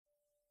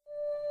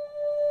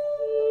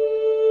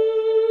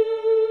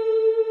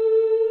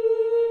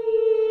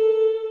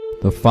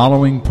The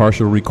following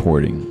partial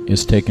recording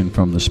is taken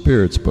from the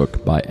Spirits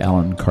book by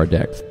Allan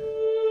Kardec.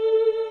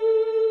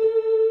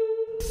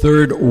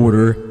 Third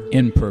Order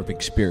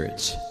Imperfect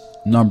Spirits.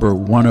 Number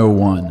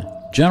 101.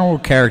 General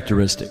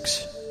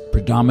characteristics.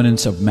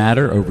 Predominance of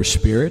matter over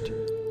spirit,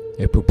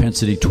 a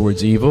propensity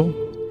towards evil,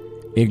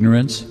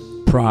 ignorance,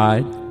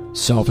 pride,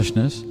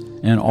 selfishness,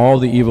 and all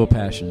the evil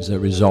passions that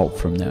result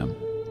from them.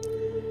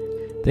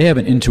 They have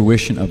an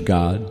intuition of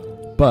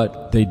God,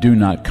 but they do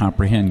not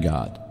comprehend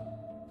God.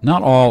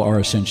 Not all are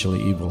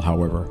essentially evil,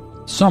 however.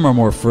 Some are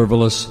more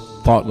frivolous,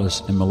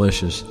 thoughtless, and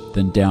malicious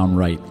than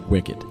downright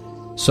wicked.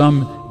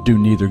 Some do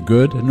neither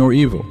good nor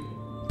evil,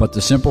 but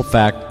the simple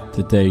fact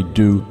that they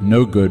do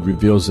no good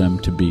reveals them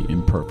to be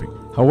imperfect.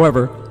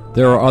 However,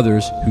 there are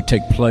others who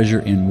take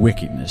pleasure in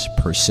wickedness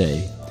per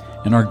se,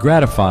 and are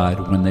gratified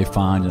when they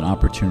find an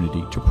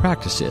opportunity to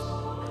practice it.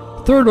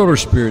 Third order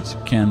spirits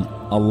can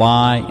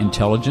ally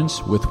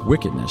intelligence with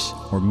wickedness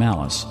or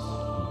malice,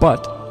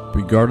 but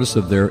regardless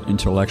of their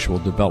intellectual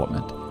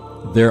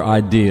development, their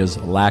ideas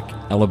lack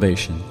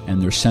elevation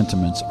and their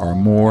sentiments are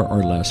more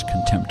or less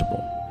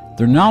contemptible.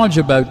 Their knowledge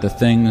about the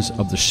things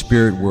of the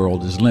spirit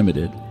world is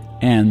limited,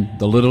 and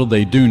the little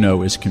they do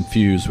know is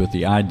confused with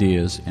the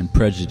ideas and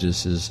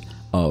prejudices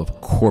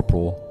of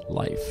corporal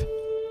life.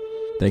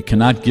 They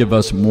cannot give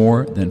us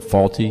more than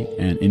faulty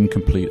and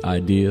incomplete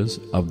ideas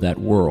of that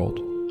world,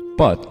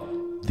 but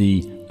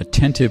the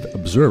attentive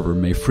observer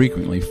may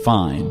frequently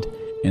find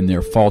in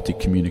their faulty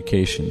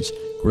communications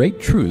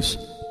great truths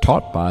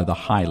taught by the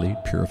highly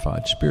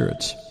purified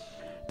spirits.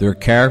 Their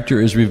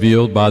character is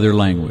revealed by their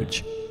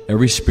language.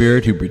 Every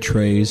spirit who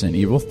betrays an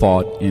evil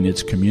thought in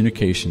its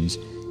communications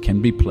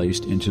can be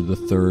placed into the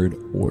third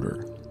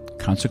order.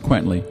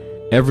 Consequently,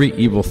 every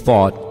evil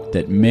thought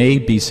that may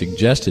be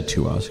suggested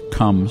to us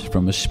comes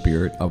from a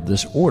spirit of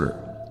this order.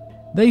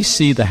 They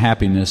see the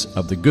happiness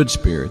of the good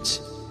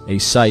spirits, a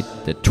sight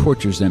that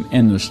tortures them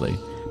endlessly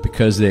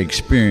because they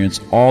experience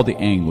all the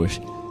anguish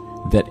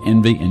that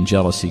envy and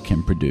jealousy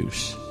can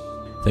produce.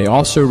 They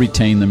also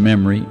retain the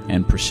memory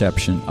and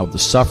perception of the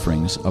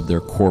sufferings of their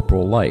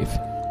corporal life,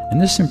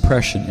 and this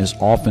impression is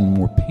often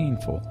more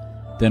painful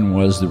than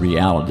was the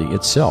reality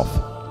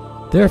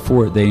itself.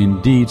 Therefore, they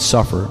indeed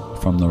suffer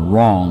from the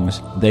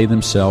wrongs they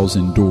themselves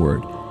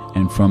endured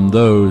and from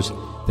those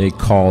they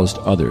caused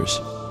others.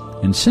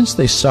 And since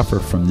they suffer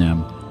from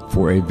them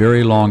for a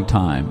very long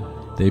time,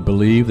 they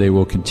believe they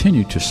will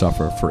continue to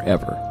suffer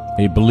forever,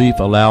 a belief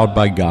allowed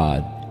by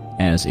God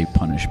as a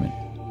punishment.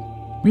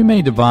 We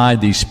may divide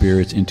these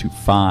spirits into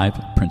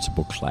 5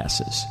 principal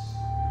classes.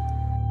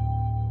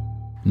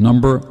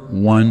 Number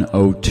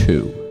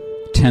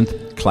 102,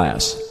 10th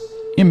class,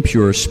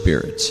 impure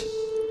spirits.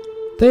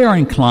 They are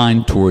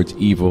inclined towards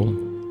evil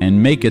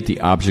and make it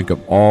the object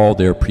of all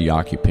their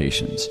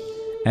preoccupations.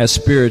 As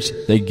spirits,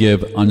 they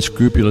give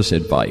unscrupulous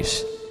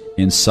advice,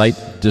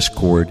 incite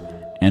discord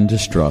and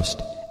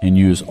distrust, and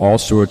use all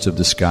sorts of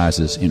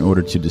disguises in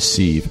order to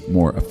deceive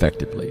more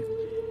effectively.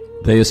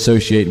 They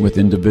associate with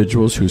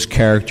individuals whose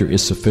character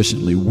is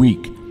sufficiently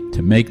weak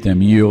to make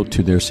them yield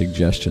to their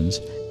suggestions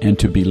and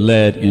to be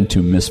led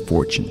into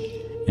misfortune,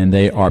 and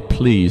they are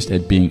pleased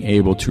at being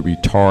able to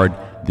retard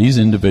these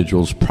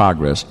individuals'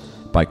 progress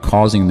by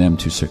causing them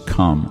to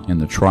succumb in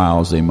the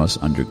trials they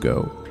must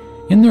undergo.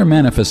 In their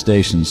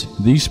manifestations,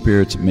 these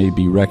spirits may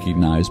be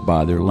recognized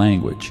by their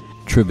language.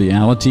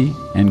 Triviality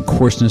and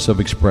coarseness of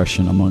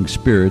expression among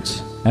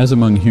spirits, as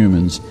among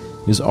humans,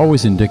 is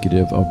always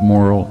indicative of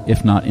moral,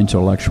 if not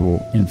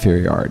intellectual,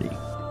 inferiority.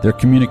 Their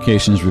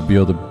communications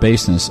reveal the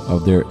baseness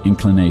of their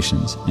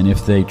inclinations, and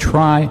if they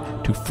try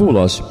to fool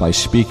us by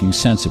speaking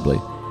sensibly,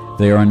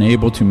 they are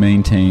unable to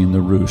maintain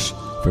the ruse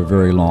for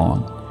very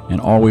long, and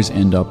always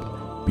end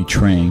up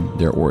betraying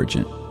their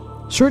origin.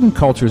 Certain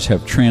cultures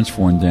have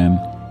transformed them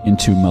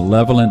into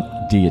malevolent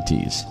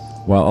deities,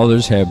 while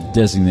others have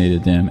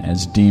designated them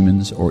as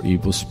demons or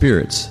evil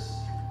spirits.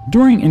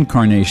 During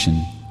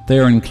incarnation, they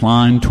are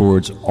inclined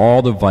towards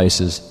all the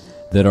vices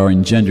that are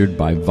engendered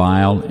by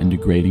vile and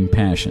degrading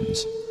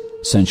passions: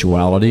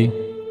 sensuality,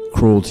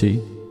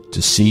 cruelty,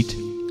 deceit,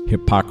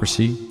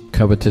 hypocrisy,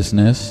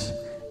 covetousness,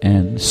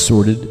 and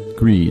sordid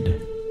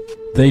greed.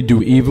 They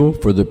do evil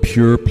for the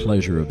pure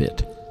pleasure of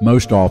it,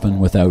 most often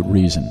without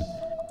reason.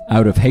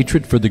 Out of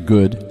hatred for the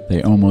good,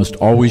 they almost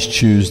always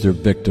choose their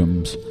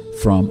victims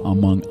from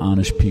among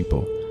honest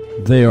people.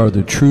 They are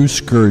the true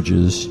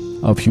scourges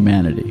of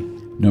humanity,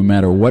 no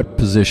matter what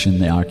position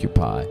they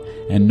occupy,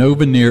 and no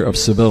veneer of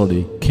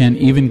civility can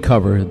even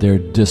cover their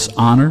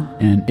dishonor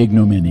and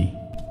ignominy.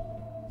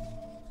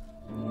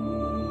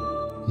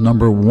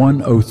 Number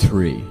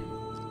 103,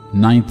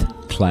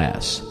 9th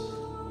class,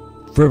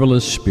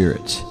 frivolous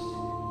spirits.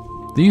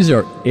 These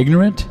are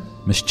ignorant,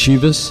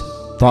 mischievous,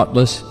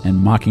 thoughtless, and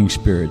mocking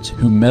spirits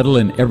who meddle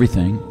in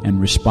everything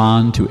and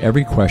respond to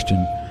every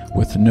question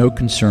with no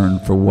concern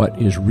for what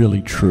is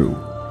really true.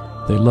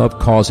 They love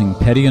causing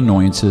petty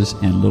annoyances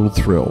and little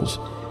thrills,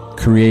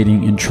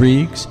 creating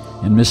intrigues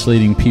and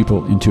misleading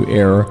people into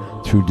error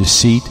through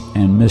deceit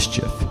and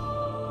mischief.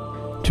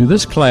 To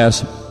this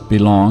class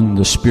belong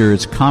the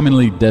spirits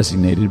commonly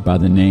designated by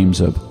the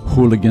names of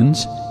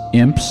hooligans,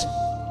 imps,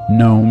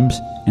 gnomes,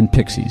 and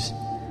pixies.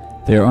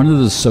 They are under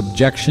the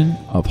subjection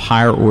of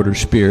higher order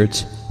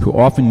spirits who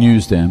often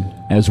use them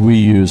as we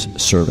use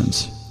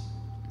servants.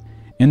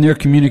 In their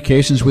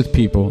communications with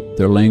people,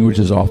 their language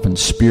is often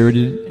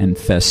spirited and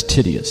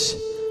fastidious,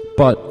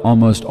 but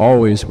almost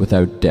always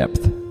without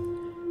depth.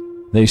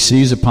 They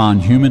seize upon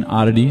human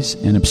oddities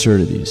and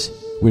absurdities,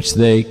 which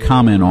they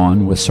comment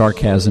on with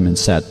sarcasm and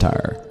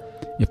satire.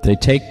 If they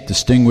take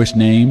distinguished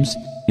names,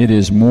 it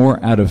is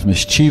more out of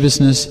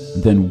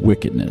mischievousness than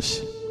wickedness.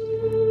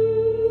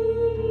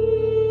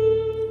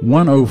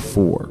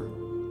 104.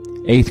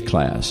 8th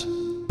class.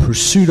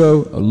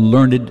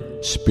 Pseudo-learned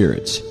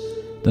spirits.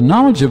 The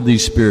knowledge of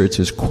these spirits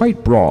is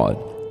quite broad,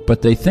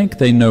 but they think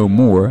they know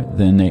more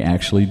than they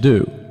actually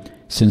do.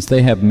 Since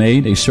they have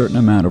made a certain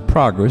amount of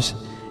progress,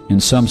 in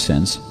some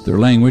sense, their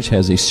language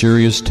has a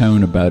serious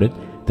tone about it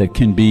that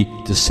can be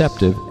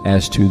deceptive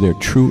as to their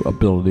true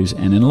abilities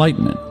and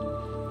enlightenment.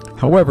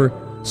 However,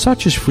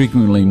 such is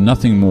frequently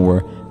nothing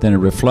more than a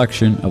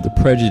reflection of the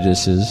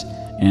prejudices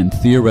and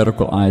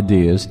theoretical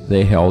ideas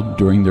they held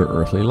during their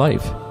earthly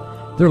life.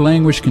 Their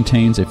language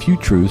contains a few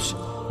truths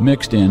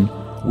mixed in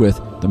with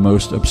the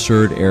most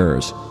absurd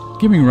errors,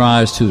 giving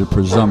rise to the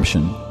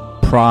presumption,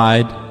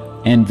 pride,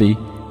 envy,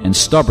 and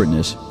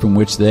stubbornness from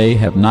which they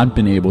have not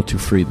been able to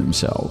free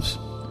themselves.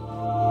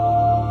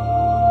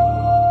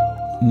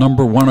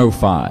 Number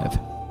 105.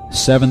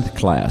 7th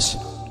class.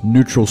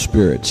 Neutral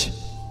spirits.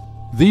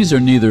 These are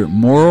neither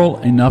moral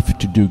enough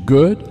to do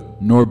good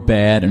nor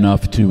bad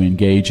enough to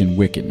engage in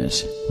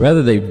wickedness.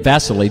 Rather, they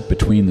vacillate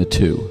between the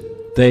two.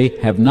 They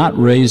have not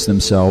raised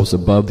themselves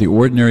above the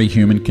ordinary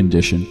human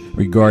condition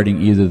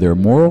regarding either their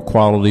moral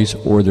qualities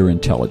or their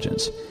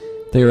intelligence.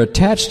 They are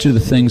attached to the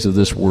things of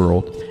this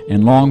world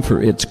and long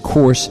for its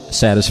coarse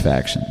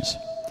satisfactions.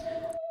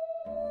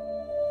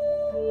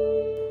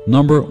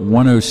 Number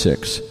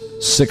 106.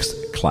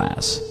 6th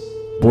class.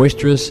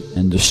 Boisterous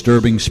and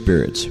disturbing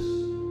spirits.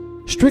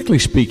 Strictly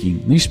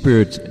speaking, these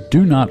spirits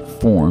do not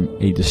form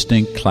a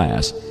distinct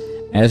class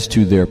as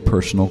to their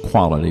personal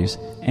qualities,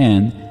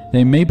 and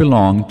they may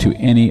belong to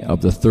any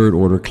of the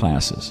third-order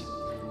classes.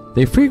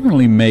 They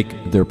frequently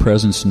make their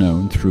presence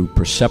known through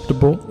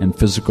perceptible and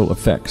physical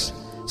effects,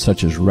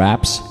 such as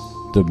raps,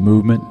 the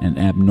movement and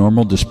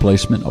abnormal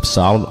displacement of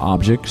solid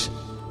objects,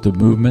 the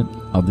movement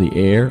of the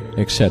air,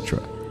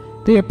 etc.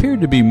 They appear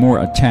to be more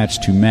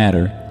attached to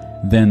matter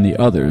than the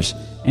others,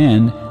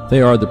 and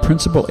they are the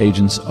principal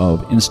agents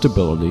of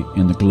instability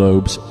in the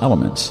globe's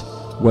elements,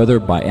 whether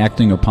by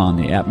acting upon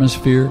the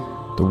atmosphere,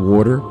 the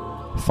water,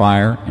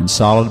 fire, and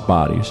solid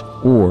bodies,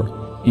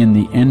 or in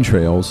the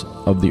entrails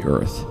of the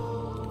earth.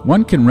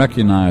 One can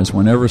recognize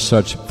whenever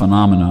such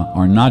phenomena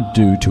are not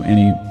due to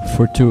any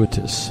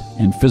fortuitous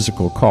and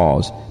physical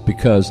cause,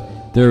 because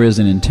there is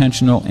an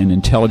intentional and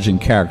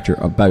intelligent character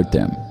about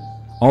them.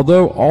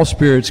 Although all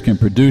spirits can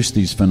produce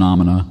these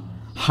phenomena,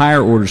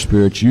 higher order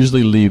spirits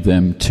usually leave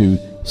them to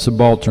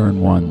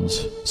subaltern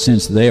ones,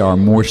 since they are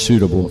more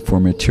suitable for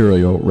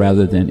material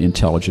rather than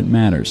intelligent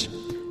matters.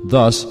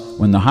 Thus,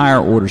 when the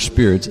higher order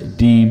spirits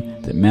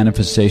deem that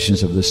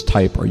manifestations of this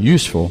type are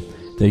useful,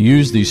 they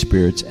use these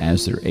spirits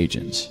as their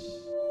agents.